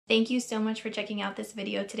Thank you so much for checking out this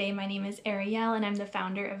video today. My name is Ariel and I'm the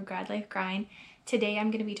founder of Grad Life Grind. Today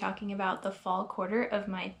I'm going to be talking about the fall quarter of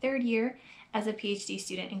my third year as a PhD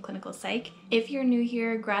student in clinical psych. If you're new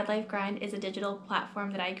here, Grad Life Grind is a digital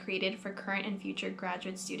platform that I created for current and future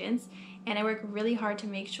graduate students, and I work really hard to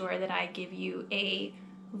make sure that I give you a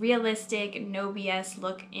realistic, no BS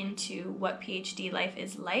look into what PhD life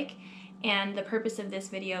is like. And the purpose of this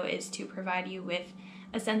video is to provide you with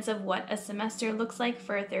a sense of what a semester looks like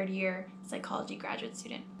for a third year psychology graduate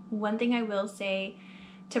student. One thing I will say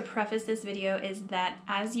to preface this video is that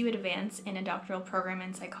as you advance in a doctoral program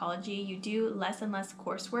in psychology, you do less and less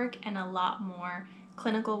coursework and a lot more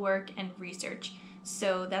clinical work and research.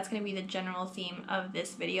 So that's going to be the general theme of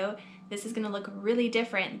this video. This is going to look really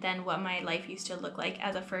different than what my life used to look like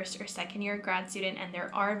as a first or second year grad student, and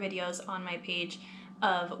there are videos on my page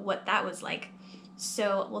of what that was like.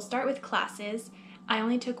 So we'll start with classes. I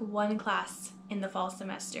only took one class in the fall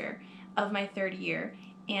semester of my third year,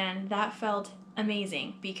 and that felt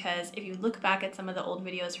amazing because if you look back at some of the old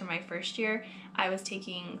videos from my first year, I was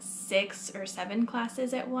taking 6 or 7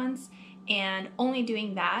 classes at once and only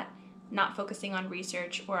doing that, not focusing on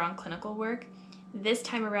research or on clinical work. This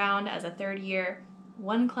time around, as a third year,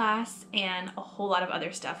 one class and a whole lot of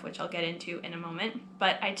other stuff, which I'll get into in a moment.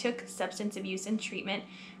 But I took substance abuse and treatment,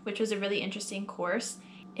 which was a really interesting course.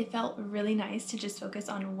 It felt really nice to just focus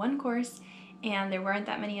on one course, and there weren't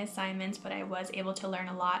that many assignments, but I was able to learn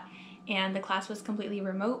a lot. And the class was completely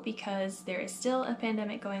remote because there is still a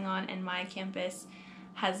pandemic going on and my campus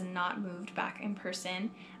has not moved back in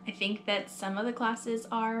person. I think that some of the classes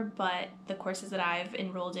are, but the courses that I've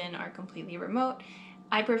enrolled in are completely remote.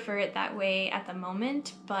 I prefer it that way at the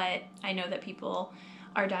moment, but I know that people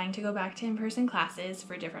are dying to go back to in-person classes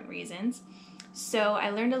for different reasons. So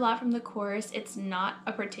I learned a lot from the course. It's not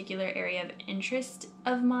a particular area of interest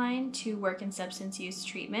of mine to work in substance use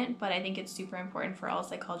treatment, but I think it's super important for all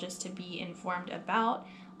psychologists to be informed about,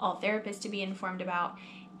 all therapists to be informed about,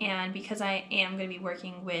 and because I am going to be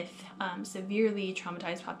working with severely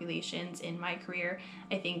traumatized populations in my career,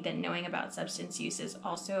 I think that knowing about substance use is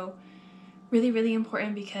also really, really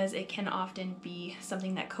important because it can often be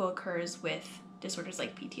something that co-occurs with disorders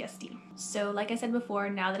like PTSD. So like I said before,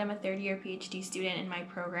 now that I'm a third year PhD student in my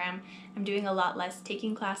program, I'm doing a lot less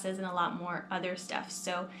taking classes and a lot more other stuff.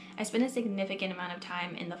 So I spend a significant amount of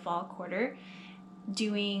time in the fall quarter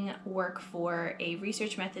doing work for a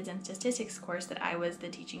research methods and statistics course that I was the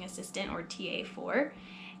teaching assistant or TA for.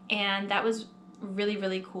 And that was really,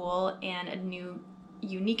 really cool and a new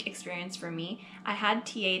unique experience for me. I had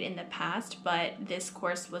TA'd in the past, but this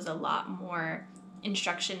course was a lot more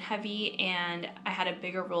instruction heavy and I had a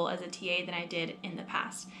bigger role as a TA than I did in the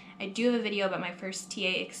past. I do have a video about my first TA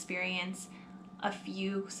experience a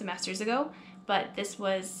few semesters ago, but this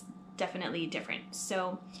was definitely different.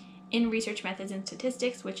 So in research methods and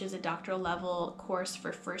statistics, which is a doctoral level course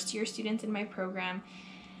for first year students in my program,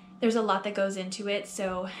 there's a lot that goes into it.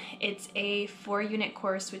 So it's a 4-unit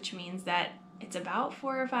course, which means that it's about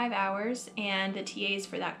 4 or 5 hours, and the TAs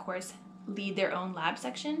for that course lead their own lab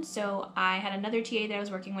section. So I had another TA that I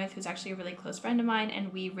was working with who's actually a really close friend of mine,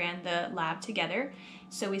 and we ran the lab together.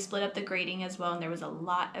 So we split up the grading as well, and there was a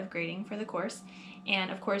lot of grading for the course.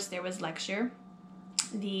 And of course there was lecture.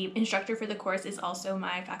 The instructor for the course is also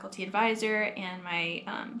my faculty advisor and my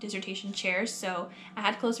dissertation chair, so I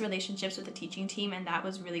had close relationships with the teaching team, and that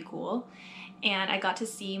was really cool. And I got to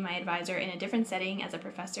see my advisor in a different setting as a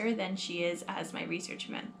professor than she is as my research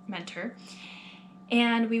mentor.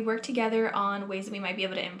 And we worked together on ways that we might be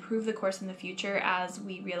able to improve the course in the future as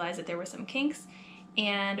we realized that there were some kinks.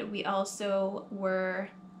 And we also were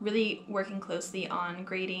really working closely on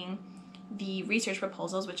grading the research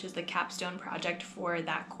proposals, which is the capstone project for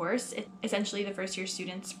that course. Essentially, the first year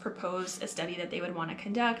students propose a study that they would want to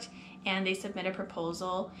conduct, and they submit a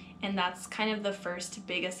proposal, and that's kind of the first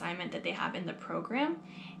big assignment that they have in the program.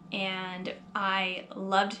 And I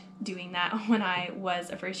loved doing that when I was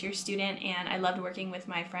a first year student, and I loved working with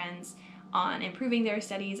my friends on improving their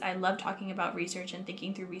studies. I loved talking about research and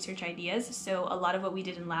thinking through research ideas, so a lot of what we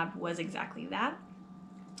did in lab was exactly that.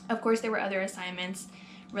 Of course, there were other assignments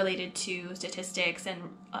related to statistics and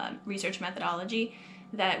research methodology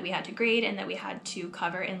that we had to grade and that we had to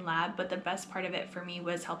cover in lab, but the best part of it for me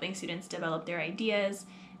was helping students develop their ideas,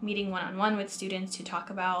 meeting one-on-one with students to talk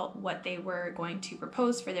about what they were going to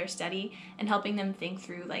propose for their study, and helping them think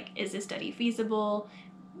through, like, is this study feasible?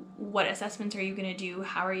 What assessments are you going to do?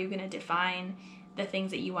 How are you going to define the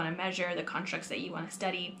things that you want to measure, the constructs that you want to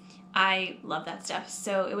study? I love that stuff.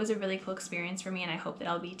 So it was a really cool experience for me, and I hope that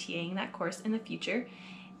I'll be TAing that course in the future.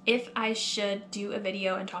 If I should do a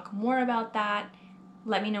video and talk more about that,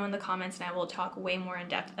 let me know in the comments and I will talk way more in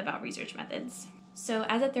depth about research methods. So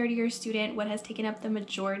as a third-year student, what has taken up the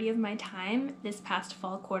majority of my time this past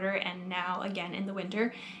fall quarter and now again in the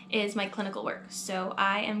winter is my clinical work. So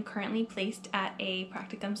I am currently placed at a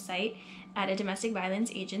practicum site at a domestic violence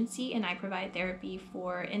agency, and I provide therapy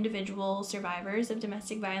for individual survivors of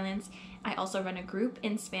domestic violence. I also run a group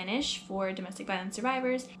in Spanish for domestic violence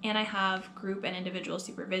survivors, and I have group and individual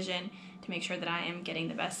supervision to make sure that I am getting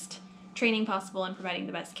the best training possible and providing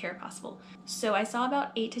the best care possible. So I saw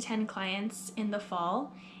about 8 to 10 clients in the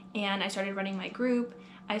fall, and I started running my group.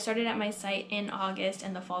 I started at my site in August,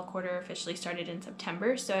 and the fall quarter officially started in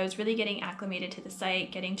September. So I was really getting acclimated to the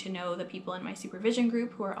site, getting to know the people in my supervision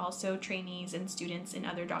group who are also trainees and students in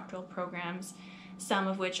other doctoral programs, some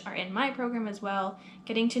of which are in my program as well,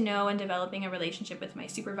 getting to know and developing a relationship with my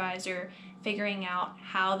supervisor, figuring out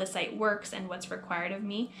how the site works and what's required of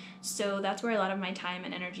me. So that's where a lot of my time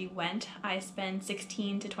and energy went. I spend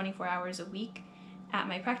 16 to 24 hours a week at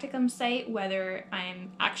my practicum site, whether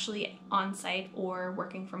I'm actually on site or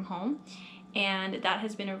working from home. And that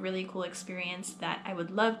has been a really cool experience that I would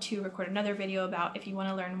love to record another video about. If you want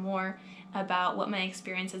to learn more about what my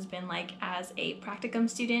experience has been like as a practicum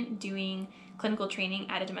student doing clinical training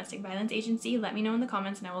at a domestic violence agency, let me know in the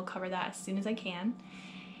comments and I will cover that as soon as I can.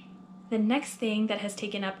 The next thing that has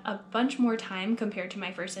taken up a bunch more time compared to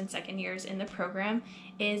my first and second years in the program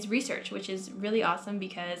is research, which is really awesome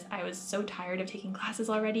because I was so tired of taking classes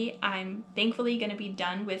already. I'm thankfully going to be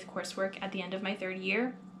done with coursework at the end of my third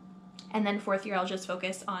year. And then fourth year, I'll just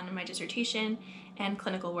focus on my dissertation and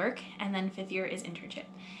clinical work. And then fifth year is internship.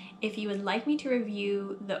 If you would like me to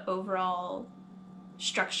review the overall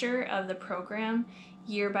structure of the program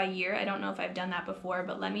year by year, I don't know if I've done that before,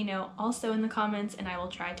 but let me know also in the comments and I will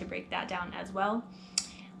try to break that down as well.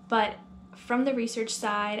 But from the research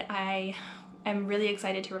side, I am really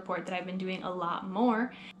excited to report that I've been doing a lot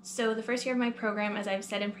more. So the first year of my program, as I've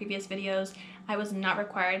said in previous videos, I was not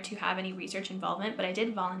required to have any research involvement, but I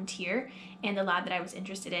did volunteer in the lab that I was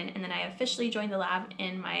interested in, and then I officially joined the lab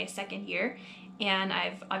in my second year, and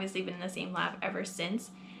I've obviously been in the same lab ever since.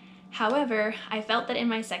 However, I felt that in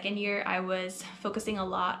my second year, I was focusing a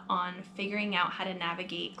lot on figuring out how to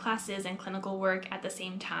navigate classes and clinical work at the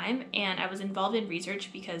same time, and I was involved in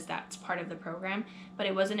research because that's part of the program, but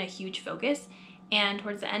it wasn't a huge focus. And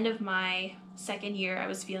towards the end of my second year, I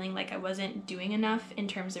was feeling like I wasn't doing enough in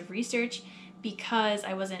terms of research because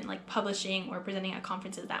I wasn't like publishing or presenting at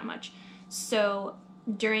conferences that much. So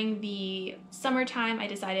during the summertime, I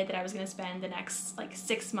decided that I was going to spend the next like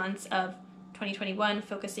 6 months of 2021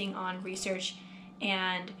 focusing on research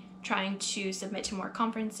and trying to submit to more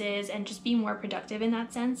conferences and just be more productive in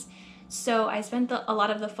that sense. So I spent a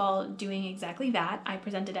lot of the fall doing exactly that. I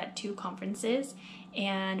presented at 2 conferences,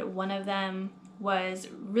 and one of them was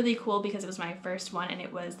really cool because it was my first one, and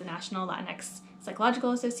it was the National Latinx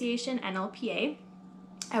Psychological Association, NLPA.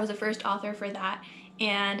 I was a first author for that,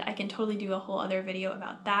 and I can totally do a whole other video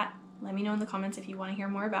about that. Let me know in the comments if you want to hear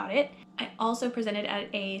more about it. I also presented at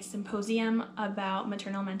a symposium about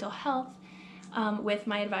maternal mental health with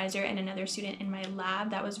my advisor and another student in my lab.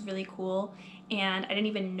 That was really cool, and I didn't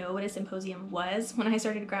even know what a symposium was when I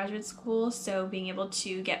started graduate school, so being able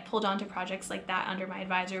to get pulled onto projects like that under my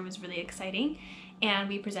advisor was really exciting. And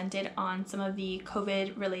we presented on some of the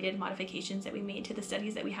COVID-related modifications that we made to the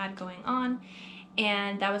studies that we had going on,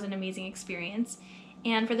 and that was an amazing experience.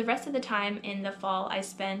 And for the rest of the time in the fall, I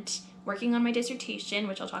spent working on my dissertation,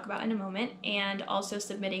 which I'll talk about in a moment, and also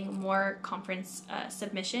submitting more conference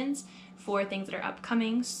submissions for things that are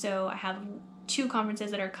upcoming. So I have 2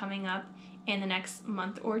 conferences that are coming up in the next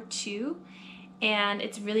month or 2, and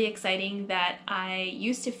it's really exciting that I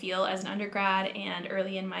used to feel as an undergrad and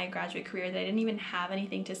early in my graduate career that I didn't even have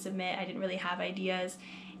anything to submit. I didn't really have ideas,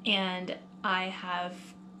 and I have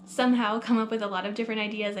somehow come up with a lot of different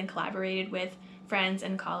ideas and collaborated with friends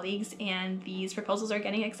and colleagues, and these proposals are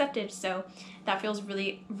getting accepted, so that feels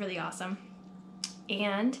really, really awesome.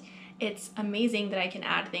 And it's amazing that I can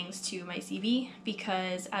add things to my CV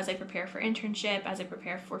because as I prepare for internship, as I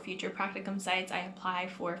prepare for future practicum sites, I apply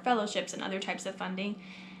for fellowships and other types of funding,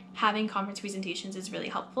 having conference presentations is really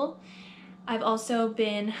helpful. I've also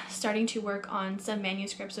been starting to work on some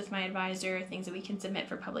manuscripts with my advisor, things that we can submit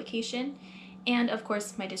for publication, and of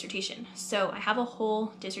course my dissertation. So I have a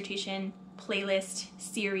whole dissertation playlist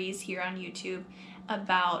series here on YouTube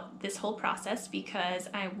about this whole process because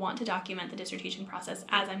I want to document the dissertation process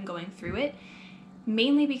as I'm going through it,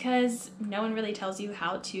 mainly because no one really tells you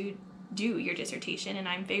how to do your dissertation, and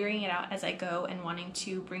I'm figuring it out as I go and wanting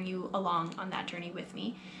to bring you along on that journey with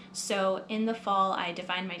me. So in the fall, I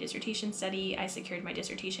defined my dissertation study, I secured my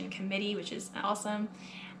dissertation committee, which is awesome.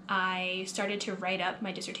 I started to write up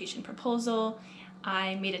my dissertation proposal.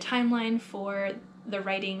 I made a timeline for the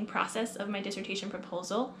writing process of my dissertation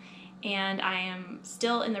proposal, and I am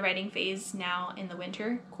still in the writing phase now in the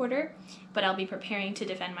winter quarter, but I'll be preparing to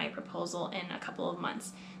defend my proposal in a couple of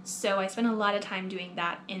months. So I spent a lot of time doing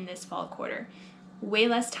that in this fall quarter. Way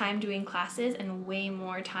less time doing classes and way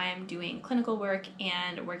more time doing clinical work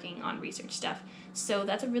and working on research stuff. So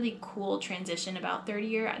that's a really cool transition about third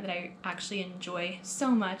year that I actually enjoy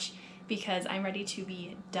so much, because I'm ready to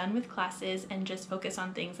be done with classes and just focus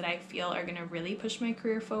on things that I feel are going to really push my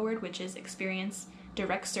career forward, which is experience,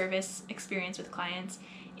 direct service experience with clients,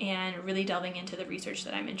 and really delving into the research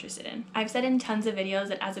that I'm interested in. I've said in tons of videos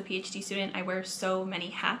that as a PhD student, I wear so many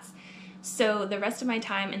hats. So the rest of my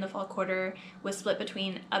time in the fall quarter was split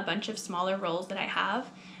between a bunch of smaller roles that I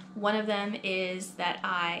have. One of them is that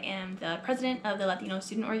I am the president of the Latino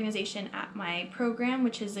student organization at my program,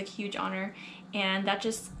 which is a huge honor, and that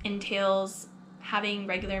just entails having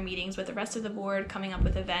regular meetings with the rest of the board, coming up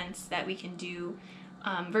with events that we can do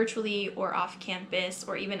virtually or off campus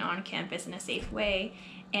or even on campus in a safe way,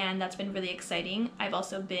 and that's been really exciting. I've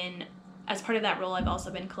also been, as part of that role, I've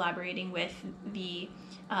also been collaborating with the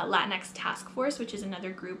Latinx Task Force, which is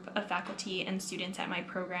another group of faculty and students at my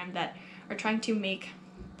program that are trying to make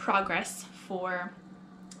progress for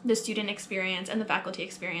the student experience and the faculty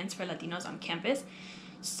experience for Latinos on campus.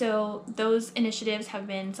 So those initiatives have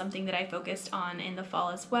been something that I focused on in the fall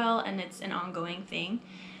as well, and it's an ongoing thing.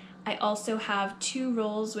 I also have 2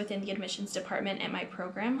 roles within the admissions department at my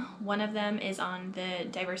program. One of them is on the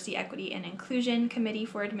Diversity, Equity, and Inclusion Committee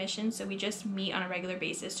for admissions, so we just meet on a regular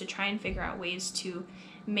basis to try and figure out ways to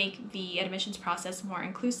make the admissions process more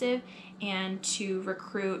inclusive and to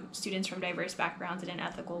recruit students from diverse backgrounds in an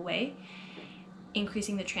ethical way,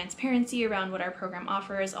 increasing the transparency around what our program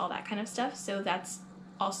offers, all that kind of stuff. So that's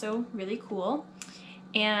also really cool.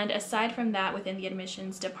 And aside from that, within the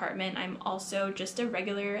admissions department, I'm also just a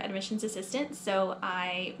regular admissions assistant. So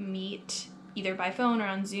I meet either by phone or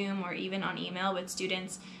on Zoom or even on email with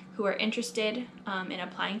students who are interested in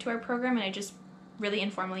applying to our program, and I just really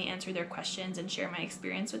informally answer their questions and share my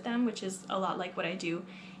experience with them, which is a lot like what I do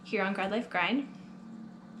here on Grad Life Grind.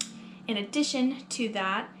 In addition to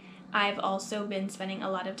that, I've also been spending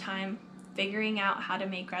a lot of time figuring out how to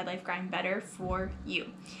make Grad Life Grind better for you.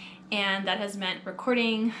 And that has meant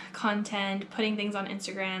recording content, putting things on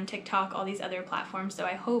Instagram, TikTok, all these other platforms. So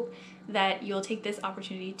I hope that you'll take this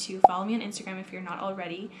opportunity to follow me on Instagram if you're not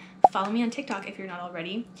already, follow me on TikTok if you're not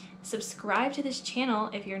already, subscribe to this channel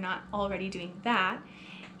if you're not already doing that,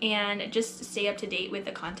 and just stay up to date with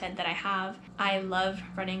the content that I have. I love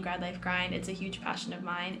running Grad Life Grind. It's a huge passion of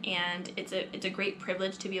mine, and it's a great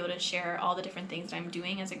privilege to be able to share all the different things that I'm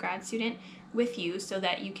doing as a grad student with you, so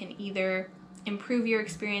that you can either improve your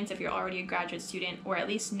experience if you're already a graduate student, or at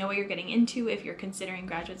least know what you're getting into if you're considering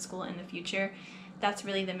graduate school in the future. That's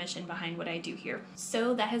really the mission behind what I do here.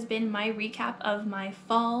 So that has been my recap of my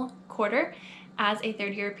fall quarter. As a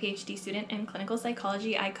third-year PhD student in clinical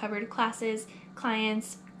psychology, I covered classes,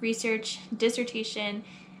 clients, research, dissertation,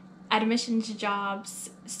 admissions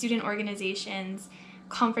jobs, student organizations,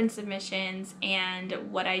 conference submissions, and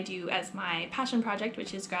what I do as my passion project,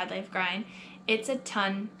 which is Grad Life Grind. It's a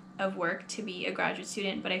ton of work to be a graduate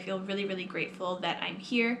student, but I feel really, really grateful that I'm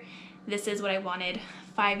here. This is what I wanted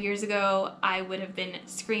 5 years ago. I would have been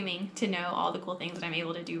screaming to know all the cool things that I'm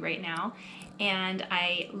able to do right now, and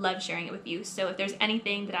I love sharing it with you. So if there's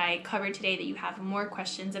anything that I covered today that you have more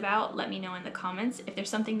questions about, let me know in the comments. If there's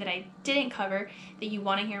something that I didn't cover that you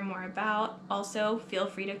want to hear more about, also feel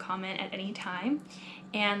free to comment at any time.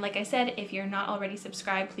 And like I said, if you're not already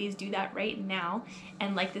subscribed, please do that right now,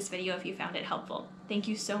 and like this video if you found it helpful. Thank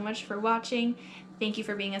you so much for watching. Thank you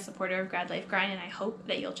for being a supporter of Grad Life Grind, and I hope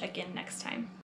that you'll check in next time.